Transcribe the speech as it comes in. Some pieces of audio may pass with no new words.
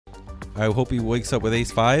I hope he wakes up with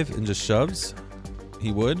ace-5 and just shoves.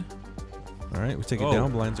 He would. All right, we take it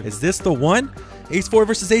down. Blinds. Is this the one? Ace-4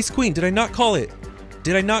 versus ace-queen. Did I not call it?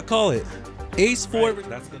 Did I not call it? Ace-4. Right,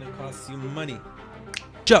 that's gonna cost you money.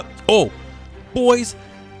 Jump. Oh, boys,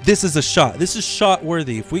 this is a shot. This is shot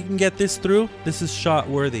worthy. If we can get this through, this is shot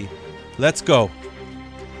worthy. Let's go.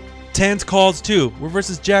 Tens calls too. We're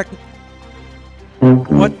versus Jack.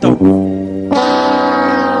 What the?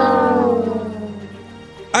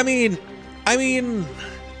 I mean,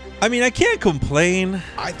 I can't complain.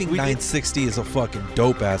 I think 960 is a fucking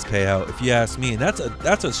dope ass payout, if you ask me. And that's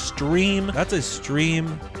a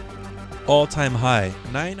stream all-time high.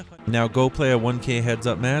 900. Now go play a 1K heads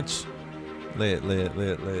up match. Lit.